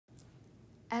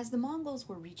As the Mongols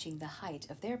were reaching the height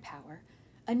of their power,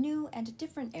 a new and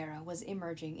different era was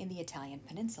emerging in the Italian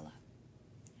peninsula.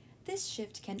 This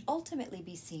shift can ultimately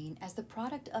be seen as the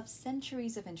product of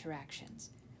centuries of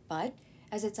interactions, but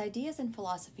as its ideas and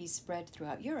philosophies spread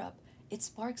throughout Europe, it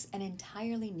sparks an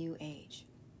entirely new age.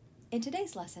 In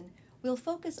today's lesson, we'll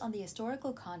focus on the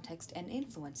historical context and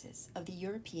influences of the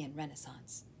European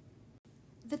Renaissance.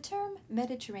 The term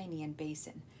Mediterranean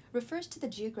Basin refers to the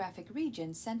geographic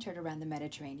region centered around the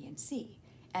Mediterranean Sea,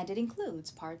 and it includes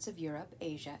parts of Europe,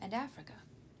 Asia, and Africa.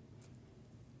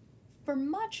 For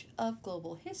much of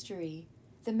global history,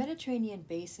 the Mediterranean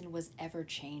Basin was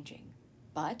ever-changing,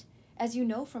 but as you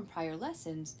know from prior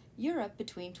lessons, Europe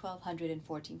between 1200 and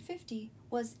 1450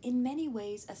 was in many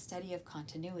ways a study of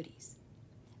continuities.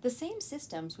 The same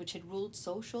systems which had ruled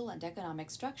social and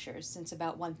economic structures since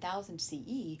about 1000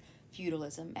 CE,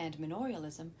 feudalism and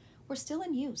manorialism, were still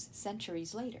in use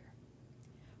centuries later.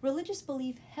 Religious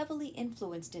belief heavily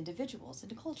influenced individuals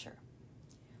and culture.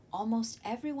 Almost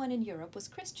everyone in Europe was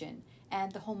Christian,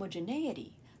 and the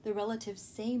homogeneity, the relative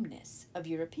sameness of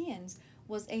Europeans,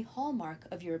 was a hallmark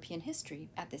of European history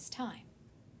at this time.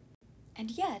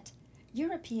 And yet,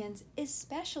 Europeans,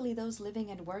 especially those living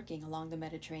and working along the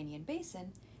Mediterranean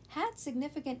Basin, had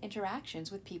significant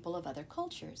interactions with people of other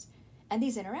cultures, and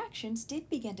these interactions did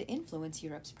begin to influence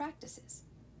Europe's practices.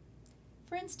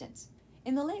 For instance,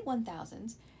 in the late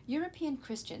 1000s, European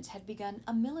Christians had begun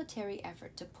a military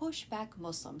effort to push back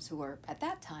Muslims who were, at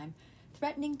that time,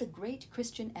 threatening the great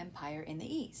Christian empire in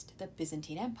the East, the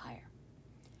Byzantine Empire.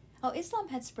 Now, Islam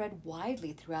had spread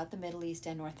widely throughout the Middle East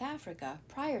and North Africa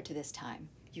prior to this time.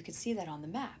 You can see that on the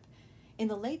map. In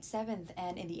the late 7th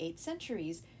and in the 8th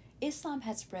centuries, Islam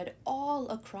had spread all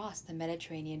across the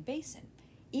Mediterranean Basin,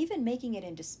 even making it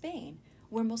into Spain,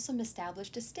 where Muslims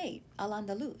established a state,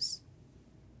 Al-Andalus.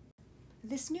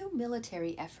 This new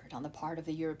military effort on the part of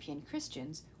the European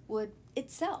Christians would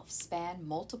itself span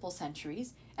multiple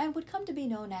centuries and would come to be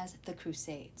known as the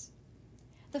Crusades.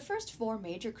 The first 4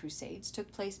 major crusades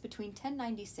took place between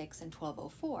 1096 and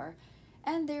 1204,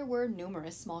 and there were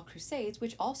numerous small crusades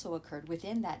which also occurred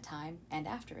within that time and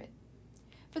after it.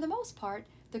 For the most part,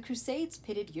 the Crusades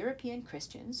pitted European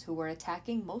Christians who were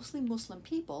attacking mostly Muslim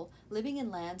people living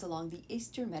in lands along the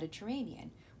Eastern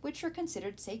Mediterranean, which were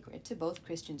considered sacred to both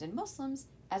Christians and Muslims,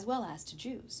 as well as to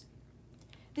Jews.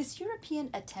 This European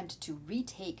attempt to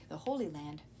retake the Holy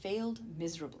Land failed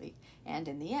miserably, and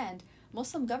in the end,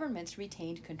 Muslim governments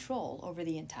retained control over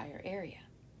the entire area.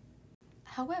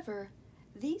 However,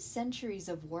 these centuries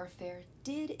of warfare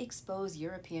did expose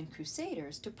European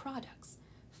crusaders to products,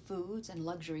 foods, and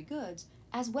luxury goods,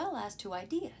 as well as to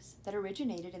ideas that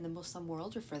originated in the Muslim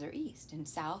world or further east, in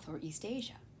South or East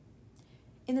Asia.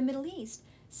 In the Middle East,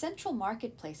 central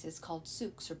marketplaces called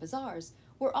souks or bazaars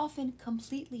were often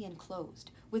completely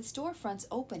enclosed, with storefronts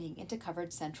opening into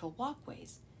covered central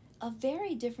walkways, a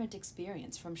very different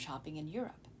experience from shopping in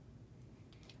Europe.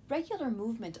 Regular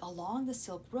movement along the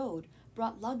Silk Road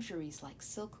brought luxuries like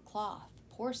silk cloth,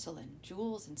 porcelain,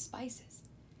 jewels, and spices.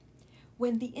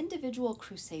 When the individual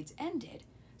crusades ended,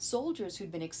 soldiers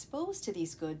who'd been exposed to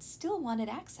these goods still wanted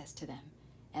access to them,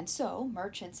 and so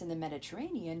merchants in the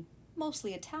Mediterranean,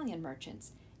 mostly Italian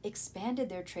merchants, expanded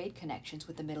their trade connections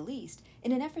with the Middle East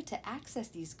in an effort to access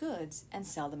these goods and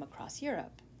sell them across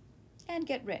Europe, and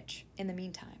get rich in the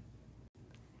meantime.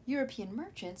 European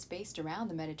merchants based around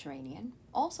the Mediterranean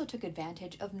also took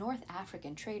advantage of North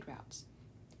African trade routes.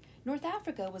 North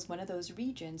Africa was one of those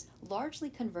regions largely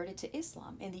converted to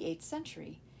Islam in the 8th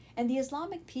century, and the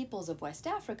Islamic peoples of West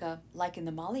Africa, like in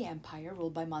the Mali Empire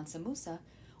ruled by Mansa Musa,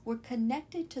 were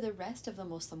connected to the rest of the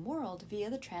Muslim world via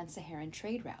the trans-Saharan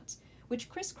trade routes, which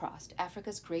crisscrossed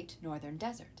Africa's great northern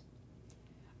desert.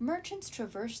 Merchants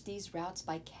traversed these routes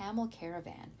by camel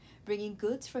caravan, bringing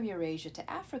goods from Eurasia to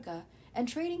Africa and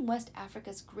trading West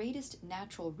Africa's greatest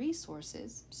natural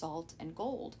resources, salt and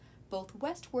gold, both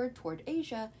westward toward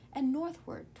Asia and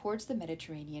northward towards the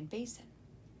Mediterranean Basin.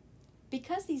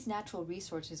 Because these natural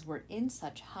resources were in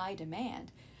such high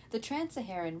demand, the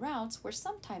trans-Saharan routes were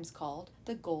sometimes called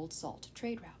the gold-salt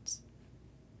trade routes.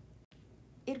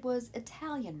 It was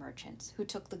Italian merchants who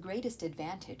took the greatest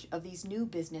advantage of these new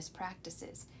business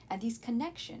practices and these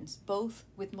connections both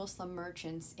with Muslim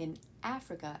merchants in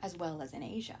Africa as well as in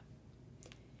Asia.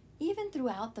 Even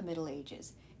throughout the Middle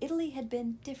Ages, Italy had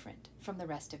been different from the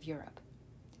rest of Europe.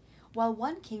 While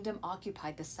one kingdom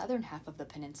occupied the southern half of the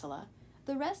peninsula,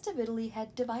 the rest of Italy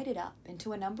had divided up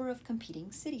into a number of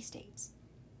competing city-states.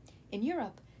 In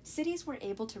Europe, cities were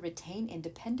able to retain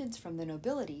independence from the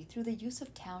nobility through the use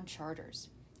of town charters,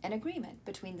 an agreement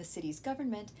between the city's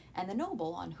government and the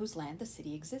noble on whose land the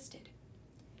city existed.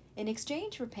 In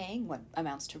exchange for paying what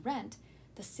amounts to rent,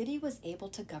 the city was able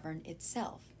to govern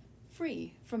itself,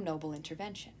 free from noble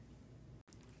intervention.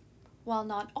 While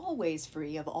not always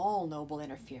free of all noble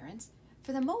interference,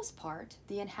 for the most part,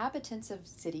 the inhabitants of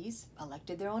cities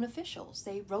elected their own officials,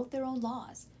 they wrote their own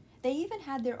laws, they even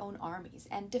had their own armies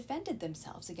and defended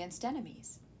themselves against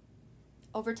enemies.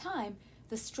 Over time,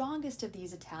 the strongest of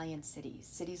these Italian cities,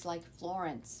 cities like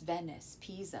Florence, Venice,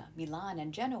 Pisa, Milan,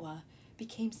 and Genoa,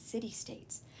 became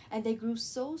city-states, and they grew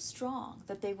so strong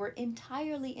that they were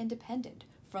entirely independent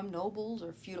from nobles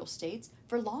or feudal states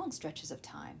for long stretches of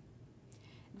time.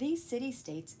 These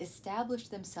city-states established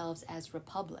themselves as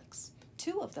republics.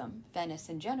 Two of them, Venice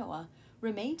and Genoa,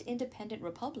 remained independent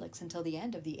republics until the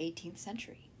end of the 18th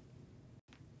century.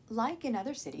 Like in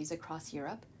other cities across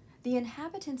Europe, the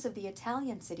inhabitants of the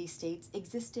Italian city-states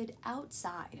existed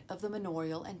outside of the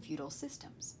manorial and feudal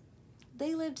systems.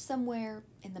 They lived somewhere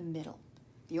in the middle,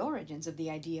 the origins of the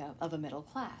idea of a middle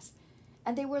class,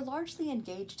 and they were largely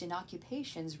engaged in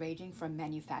occupations ranging from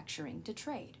manufacturing to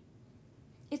trade.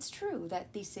 It's true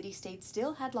that these city-states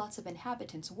still had lots of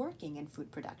inhabitants working in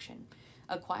food production.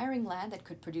 Acquiring land that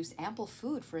could produce ample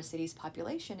food for a city's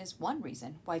population is one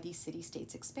reason why these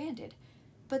city-states expanded.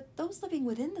 But those living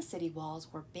within the city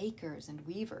walls were bakers and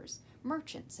weavers,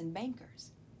 merchants and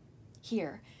bankers.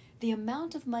 Here, the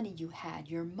amount of money you had,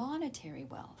 your monetary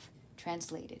wealth,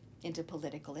 translated into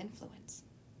political influence.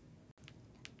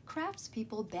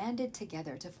 Craftspeople banded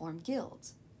together to form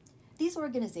guilds. These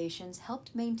organizations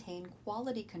helped maintain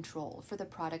quality control for the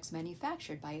products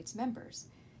manufactured by its members.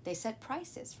 They set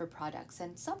prices for products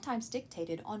and sometimes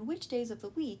dictated on which days of the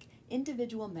week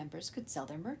individual members could sell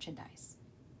their merchandise.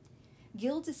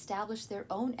 Guilds established their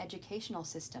own educational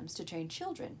systems to train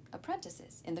children,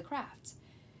 apprentices, in the crafts.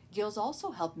 Guilds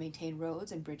also helped maintain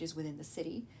roads and bridges within the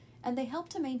city, and they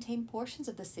helped to maintain portions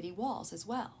of the city walls as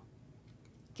well.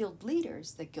 Guild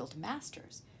leaders, the guild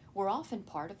masters, were often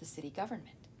part of the city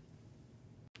government.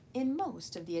 In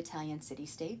most of the Italian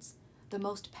city-states, the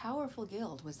most powerful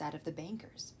guild was that of the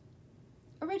bankers.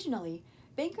 Originally,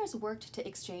 bankers worked to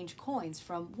exchange coins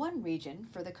from one region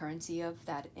for the currency of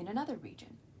that in another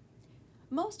region.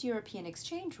 Most European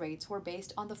exchange rates were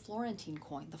based on the Florentine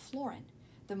coin, the florin,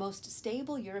 the most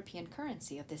stable European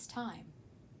currency of this time.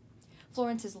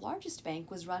 Florence's largest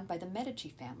bank was run by the Medici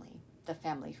family, the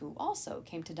family who also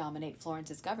came to dominate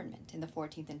Florence's government in the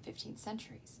 14th and 15th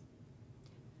centuries.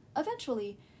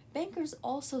 Eventually, bankers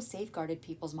also safeguarded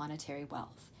people's monetary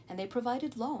wealth, and they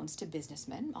provided loans to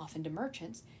businessmen, often to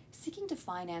merchants, seeking to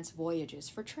finance voyages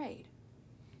for trade.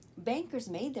 Bankers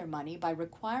made their money by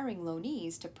requiring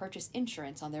loanees to purchase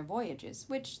insurance on their voyages,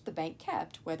 which the bank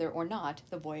kept whether or not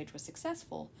the voyage was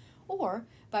successful, or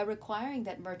by requiring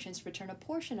that merchants return a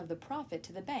portion of the profit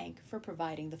to the bank for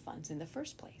providing the funds in the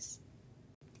first place.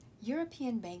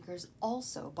 European bankers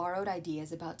also borrowed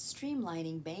ideas about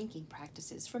streamlining banking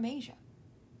practices from Asia.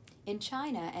 In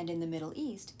China and in the Middle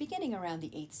East, beginning around the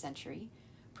 8th century,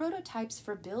 prototypes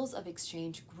for bills of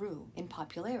exchange grew in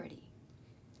popularity.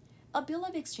 A bill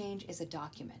of exchange is a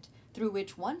document through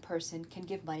which one person can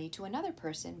give money to another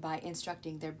person by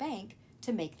instructing their bank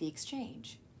to make the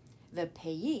exchange. The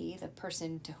payee, the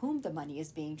person to whom the money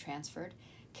is being transferred,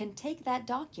 can take that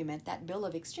document, that bill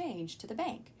of exchange, to the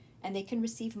bank, and they can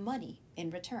receive money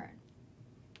in return.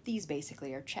 These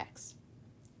basically are checks.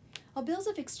 Bills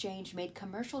of exchange made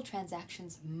commercial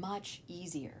transactions much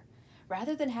easier.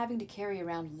 Rather than having to carry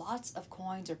around lots of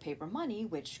coins or paper money,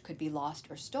 which could be lost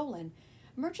or stolen,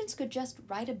 merchants could just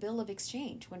write a bill of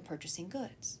exchange when purchasing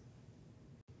goods.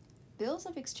 Bills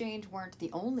of exchange weren't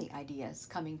the only ideas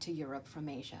coming to Europe from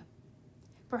Asia.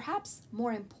 Perhaps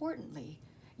more importantly,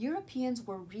 Europeans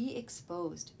were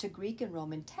re-exposed to Greek and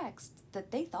Roman texts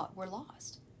that they thought were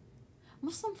lost.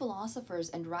 Muslim philosophers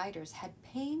and writers had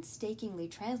painstakingly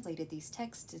translated these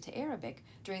texts into Arabic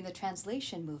during the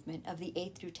translation movement of the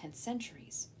 8th through 10th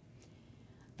centuries.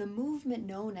 The movement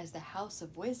known as the House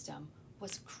of Wisdom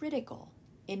was critical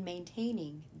in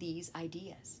maintaining these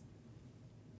ideas.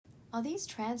 Now, these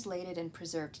translated and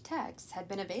preserved texts had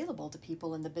been available to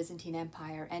people in the Byzantine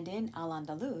Empire and in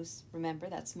Al-Andalus, remember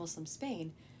that's Muslim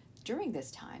Spain, during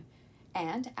this time,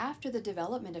 and after the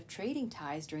development of trading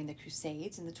ties during the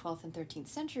Crusades in the 12th and 13th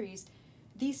centuries,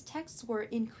 these texts were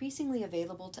increasingly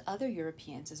available to other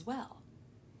Europeans as well.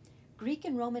 Greek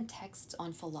and Roman texts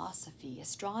on philosophy,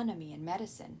 astronomy, and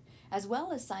medicine, as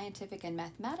well as scientific and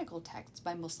mathematical texts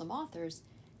by Muslim authors,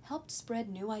 helped spread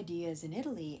new ideas in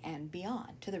Italy and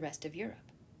beyond to the rest of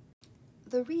Europe.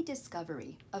 The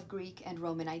rediscovery of Greek and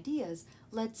Roman ideas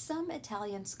led some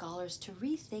Italian scholars to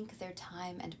rethink their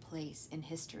time and place in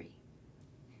history.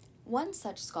 One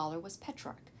such scholar was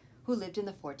Petrarch, who lived in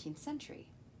the 14th century.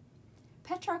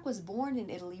 Petrarch was born in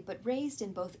Italy but raised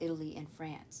in both Italy and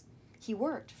France. He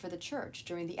worked for the church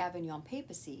during the Avignon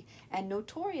papacy and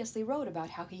notoriously wrote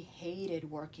about how he hated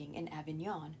working in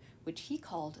Avignon, which he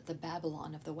called the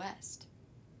Babylon of the West.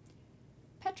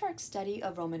 Petrarch's study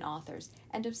of Roman authors,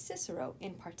 and of Cicero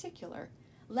in particular,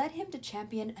 led him to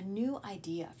champion a new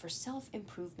idea for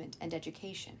self-improvement and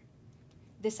education.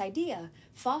 This idea,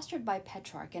 fostered by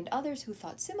Petrarch and others who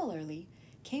thought similarly,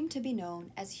 came to be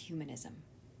known as humanism.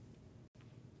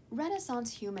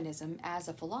 Renaissance humanism, as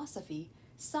a philosophy,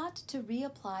 sought to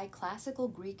reapply classical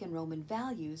Greek and Roman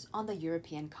values on the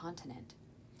European continent.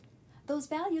 Those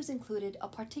values included a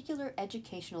particular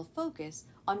educational focus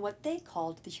on what they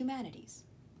called the humanities: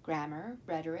 grammar,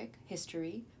 rhetoric,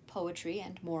 history, poetry,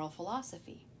 and moral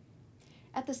philosophy.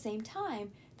 At the same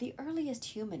time, the earliest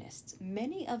humanists,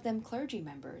 many of them clergy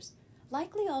members,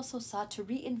 likely also sought to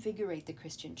reinvigorate the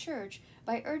Christian church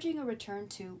by urging a return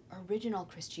to original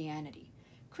Christianity,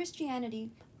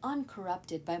 Christianity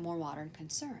uncorrupted by more modern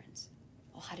concerns.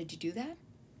 Well, how did you do that?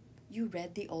 You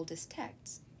read the oldest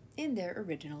texts in their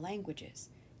original languages.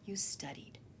 You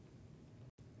studied.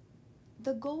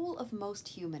 The goal of most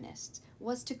humanists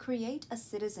was to create a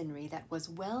citizenry that was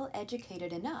well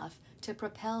educated enough to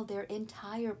propel their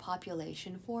entire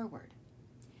population forward.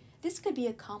 This could be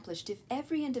accomplished if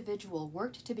every individual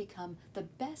worked to become the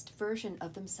best version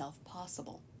of themselves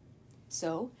possible.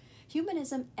 So,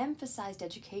 humanism emphasized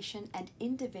education and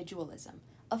individualism,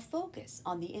 a focus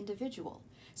on the individual,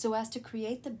 so as to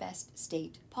create the best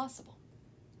state possible.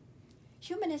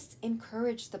 Humanists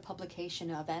encouraged the publication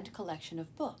of and collection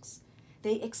of books.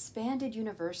 They expanded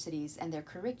universities and their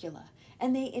curricula,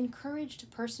 and they encouraged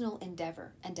personal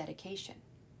endeavor and dedication.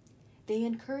 They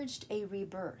encouraged a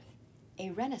rebirth,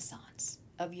 a renaissance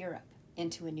of Europe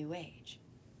into a new age.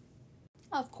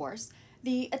 Of course,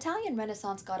 the Italian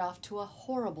Renaissance got off to a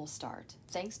horrible start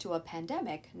thanks to a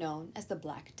pandemic known as the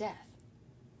Black Death.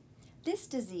 This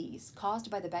disease, caused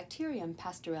by the bacterium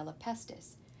Pasteurella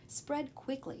pestis, spread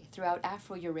quickly throughout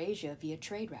Afro-Eurasia via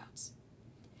trade routes.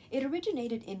 It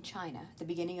originated in China at the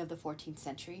beginning of the 14th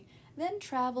century, then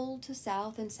traveled to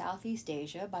South and Southeast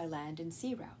Asia by land and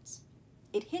sea routes.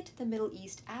 It hit the Middle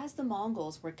East as the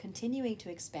Mongols were continuing to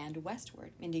expand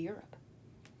westward into Europe.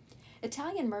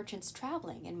 Italian merchants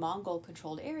traveling in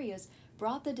Mongol-controlled areas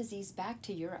brought the disease back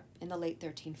to Europe in the late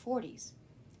 1340s.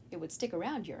 It would stick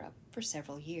around Europe for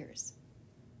several years.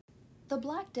 The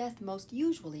Black Death most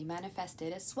usually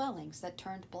manifested as swellings that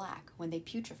turned black when they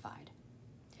putrefied.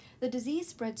 The disease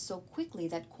spread so quickly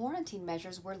that quarantine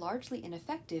measures were largely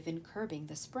ineffective in curbing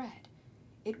the spread.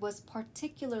 It was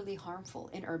particularly harmful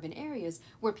in urban areas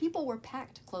where people were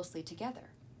packed closely together.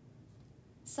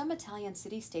 Some Italian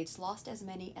city-states lost as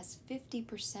many as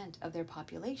 50% of their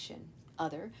population.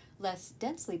 Other, less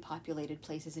densely populated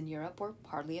places in Europe were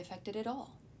hardly affected at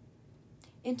all.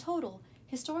 In total,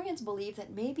 historians believe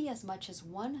that maybe as much as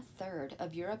 1/3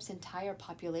 of Europe's entire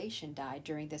population died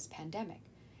during this pandemic,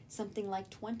 something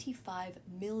like 25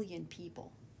 million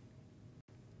people.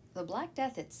 The Black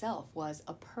Death itself was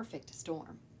a perfect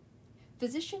storm.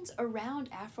 Physicians around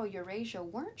Afro-Eurasia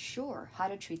weren't sure how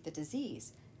to treat the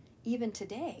disease. Even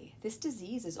today, this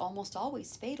disease is almost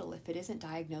always fatal if it isn't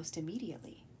diagnosed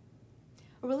immediately.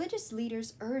 Religious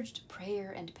leaders urged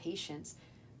prayer and patience,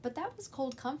 but that was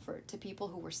cold comfort to people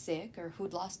who were sick or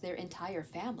who'd lost their entire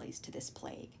families to this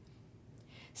plague.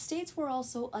 States were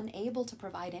also unable to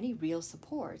provide any real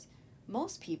support.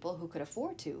 Most people who could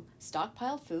afford to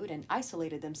stockpiled food and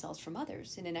isolated themselves from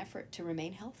others in an effort to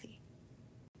remain healthy.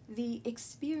 The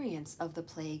experience of the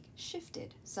plague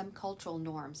shifted some cultural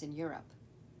norms in Europe.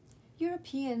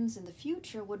 Europeans in the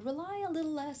future would rely a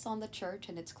little less on the church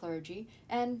and its clergy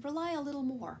and rely a little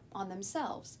more on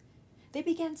themselves. They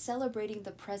began celebrating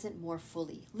the present more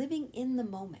fully, living in the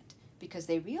moment, because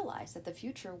they realized that the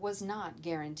future was not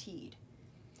guaranteed.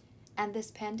 And this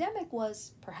pandemic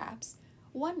was, perhaps,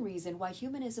 one reason why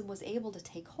humanism was able to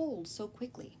take hold so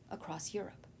quickly across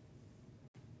Europe.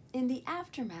 In the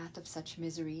aftermath of such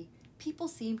misery, people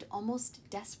seemed almost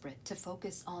desperate to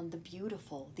focus on the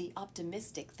beautiful, the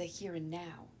optimistic, the here and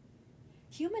now.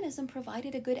 Humanism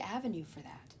provided a good avenue for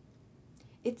that.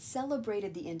 It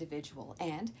celebrated the individual,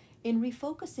 and, in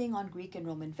refocusing on Greek and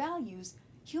Roman values,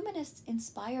 humanists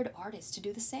inspired artists to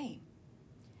do the same.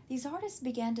 These artists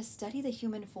began to study the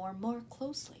human form more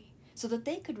closely, so that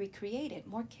they could recreate it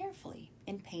more carefully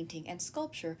in painting and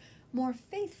sculpture, more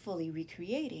faithfully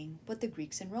recreating what the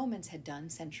Greeks and Romans had done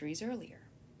centuries earlier.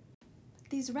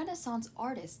 These Renaissance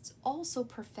artists also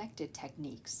perfected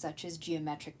techniques such as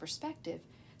geometric perspective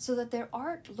so that their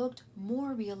art looked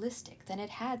more realistic than it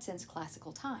had since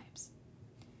classical times.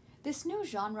 This new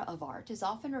genre of art is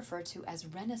often referred to as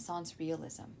Renaissance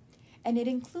realism, and it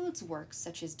includes works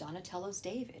such as Donatello's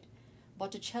David,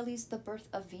 Botticelli's The Birth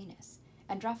of Venus,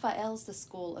 and Raphael's The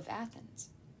School of Athens.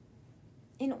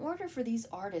 In order for these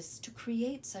artists to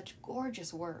create such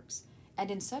gorgeous works, and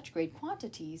in such great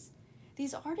quantities,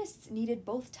 these artists needed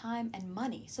both time and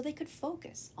money so they could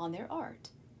focus on their art.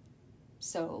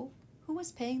 So, who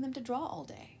was paying them to draw all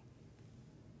day?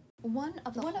 One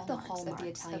of the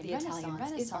hallmarks of the Italian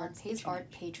Renaissance is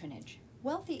art patronage.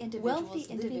 Wealthy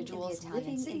individuals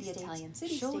living in the Italian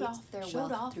city showed off their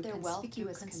wealth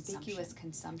through conspicuous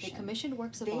consumption. They commissioned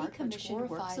works of art which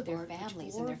glorified their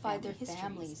families and their family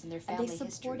histories, and they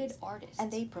supported artists,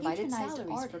 and they provided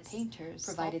salaries for painters,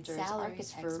 provided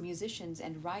salaries for musicians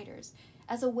and writers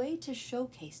as a way to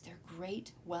showcase their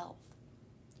great wealth.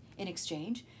 In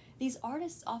exchange, these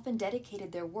artists often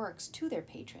dedicated their works to their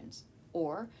patrons,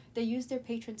 or they used their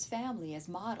patron's family as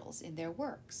models in their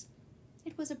works.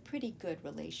 It was a pretty good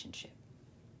relationship.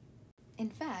 In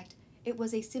fact, it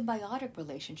was a symbiotic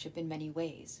relationship in many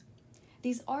ways.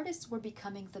 These artists were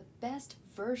becoming the best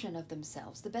version of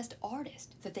themselves, the best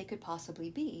artist that they could possibly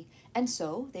be, and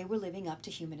so they were living up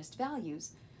to humanist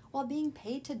values while being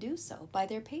paid to do so by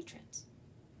their patrons.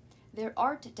 Their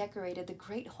art decorated the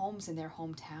great homes in their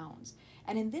hometowns,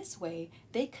 and in this way,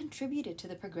 they contributed to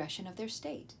the progression of their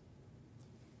state.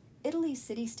 Italy's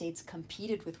city-states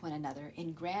competed with one another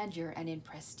in grandeur and in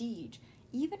prestige.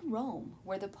 Even Rome,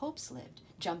 where the popes lived,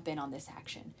 jumped in on this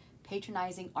action,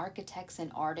 patronizing architects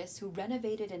and artists who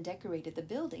renovated and decorated the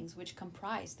buildings which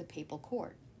comprised the papal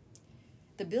court.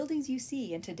 The buildings you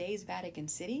see in today's Vatican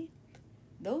City,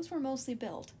 those were mostly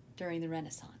built during the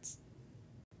Renaissance.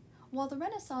 While the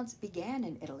Renaissance began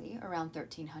in Italy around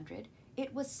 1300,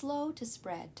 it was slow to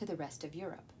spread to the rest of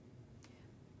Europe.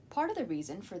 Part of the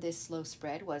reason for this slow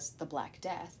spread was the Black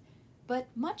Death, but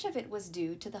much of it was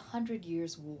due to the 100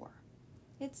 Years' War.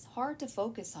 It's hard to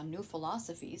focus on new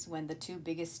philosophies when the two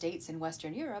biggest states in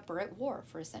Western Europe are at war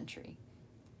for a century.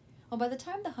 Well, by the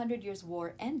time the 100 Years'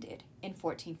 War ended in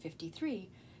 1453,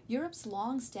 Europe's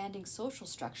long-standing social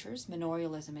structures,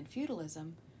 manorialism and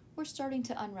feudalism, were starting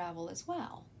to unravel as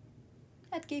well.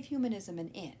 That gave humanism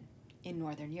an in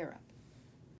Northern Europe.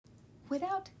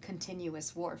 Without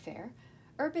continuous warfare,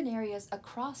 urban areas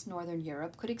across Northern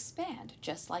Europe could expand,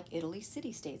 just like Italy's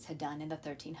city-states had done in the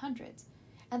 1300s,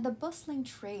 and the bustling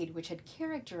trade which had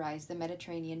characterized the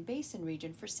Mediterranean Basin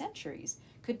region for centuries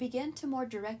could begin to more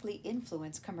directly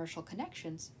influence commercial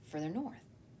connections further north.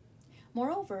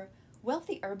 Moreover,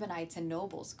 wealthy urbanites and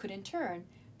nobles could in turn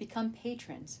become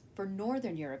patrons for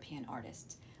Northern European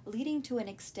artists, leading to an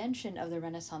extension of the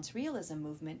Renaissance realism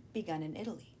movement begun in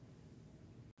Italy.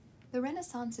 The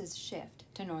Renaissance's shift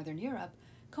to Northern Europe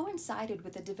coincided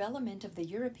with the development of the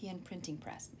European printing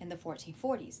press in the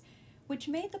 1440s, which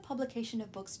made the publication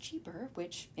of books cheaper,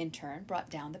 which in turn brought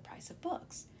down the price of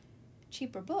books.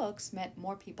 Cheaper books meant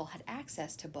more people had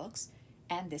access to books,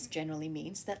 and this generally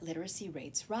means that literacy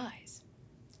rates rise.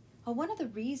 One of the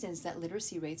reasons that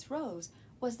literacy rates rose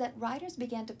was that writers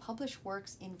began to publish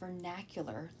works in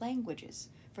vernacular languages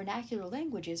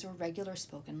or regular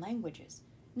spoken languages,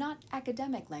 not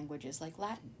academic languages like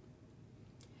Latin.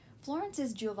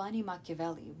 Florence's Giovanni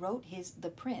Machiavelli wrote his The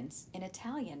Prince in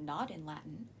Italian, not in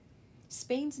Latin.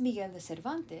 Spain's Miguel de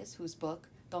Cervantes, whose book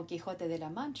Don Quixote de la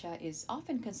Mancha is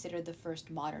often considered the first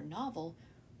modern novel,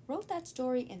 wrote that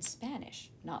story in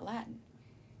Spanish, not Latin.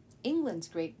 England's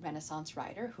great Renaissance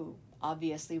writer, who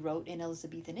obviously wrote in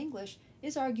Elizabethan English,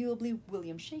 is arguably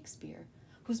William Shakespeare,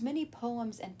 whose many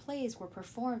poems and plays were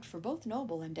performed for both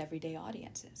noble and everyday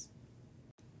audiences.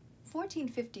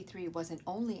 1453 wasn't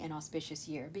only an auspicious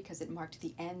year because it marked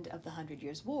the end of the 100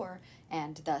 Years' War,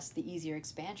 and thus the easier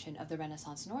expansion of the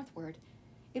Renaissance northward.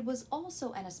 It was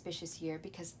also an auspicious year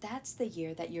because that's the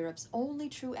year that Europe's only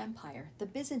true empire, the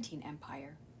Byzantine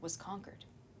Empire, was conquered.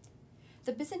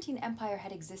 The Byzantine Empire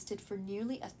had existed for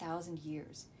nearly 1,000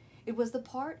 years. It was the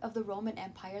part of the Roman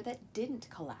Empire that didn't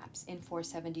collapse in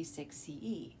 476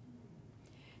 CE.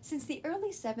 Since the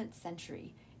early 7th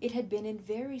century, it had been in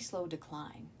very slow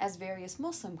decline, as various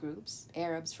Muslim groups,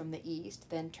 Arabs from the east,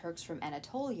 then Turks from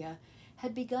Anatolia,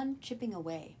 had begun chipping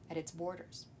away at its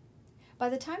borders. By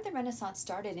the time the Renaissance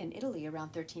started in Italy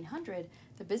around 1300,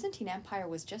 the Byzantine Empire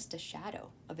was just a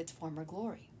shadow of its former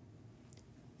glory.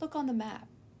 Look on the map.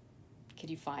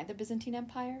 Could you find the Byzantine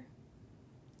Empire?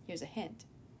 Here's a hint.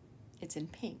 It's in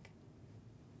pink.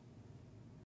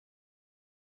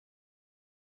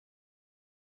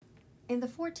 In the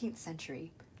 14th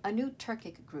century, a new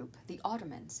Turkic group, the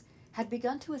Ottomans, had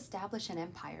begun to establish an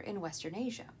empire in Western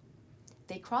Asia.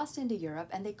 they crossed into Europe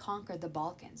and they conquered the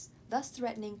Balkans, thus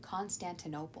threatening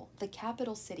Constantinople, the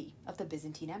capital city of the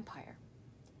Byzantine Empire.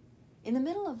 In the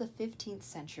middle of the 15th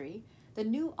century, the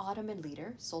new Ottoman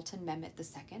leader, Sultan Mehmet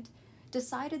II,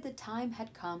 decided the time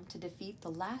had come to defeat the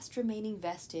last remaining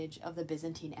vestige of the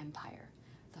Byzantine Empire,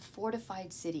 the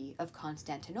fortified city of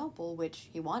Constantinople, which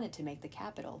he wanted to make the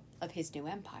capital of his new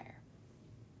empire.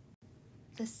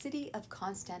 The city of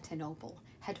Constantinople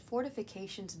had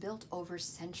fortifications built over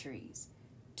centuries,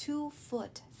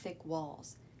 2-foot thick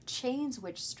walls, chains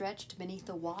which stretched beneath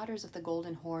the waters of the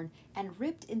Golden Horn and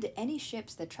ripped into any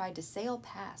ships that tried to sail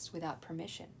past without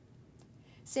permission.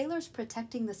 Sailors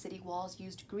protecting the city walls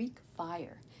used Greek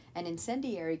fire, an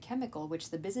incendiary chemical which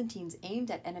the Byzantines aimed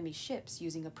at enemy ships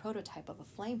using a prototype of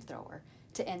a flamethrower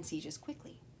to end sieges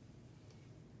quickly.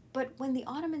 But when the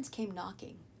Ottomans came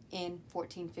knocking, in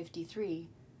 1453,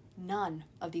 none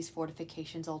of these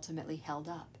fortifications ultimately held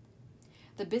up.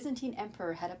 The Byzantine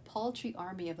emperor had a paltry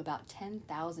army of about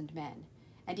 10,000 men,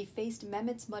 and he faced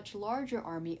Mehmet's much larger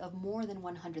army of more than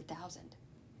 100,000.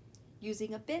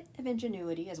 Using a bit of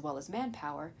ingenuity as well as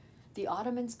manpower, the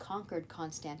Ottomans conquered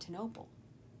Constantinople,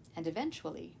 and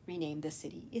eventually renamed the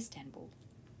city Istanbul.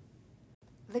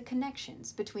 The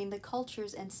connections between the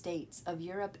cultures and states of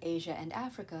Europe, Asia, and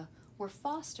Africa were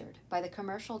fostered by the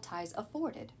commercial ties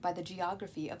afforded by the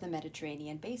geography of the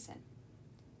Mediterranean Basin.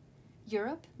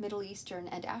 Europe, Middle Eastern,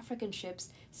 and African ships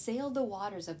sailed the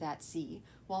waters of that sea,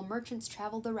 while merchants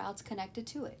traveled the routes connected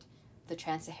to it, the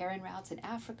trans-Saharan routes in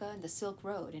Africa and the Silk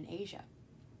Road in Asia.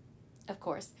 Of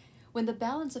course, when the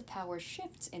balance of power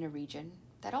shifts in a region,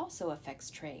 that also affects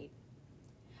trade.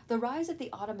 The rise of the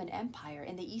Ottoman Empire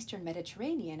in the Eastern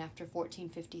Mediterranean after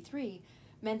 1453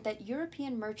 meant that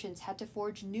European merchants had to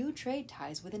forge new trade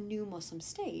ties with a new Muslim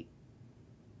state,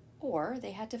 or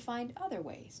they had to find other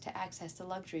ways to access the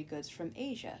luxury goods from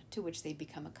Asia to which they'd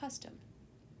become accustomed.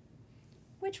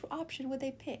 Which option would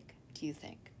they pick, do you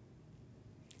think?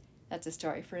 That's a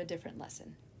story for a different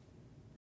lesson.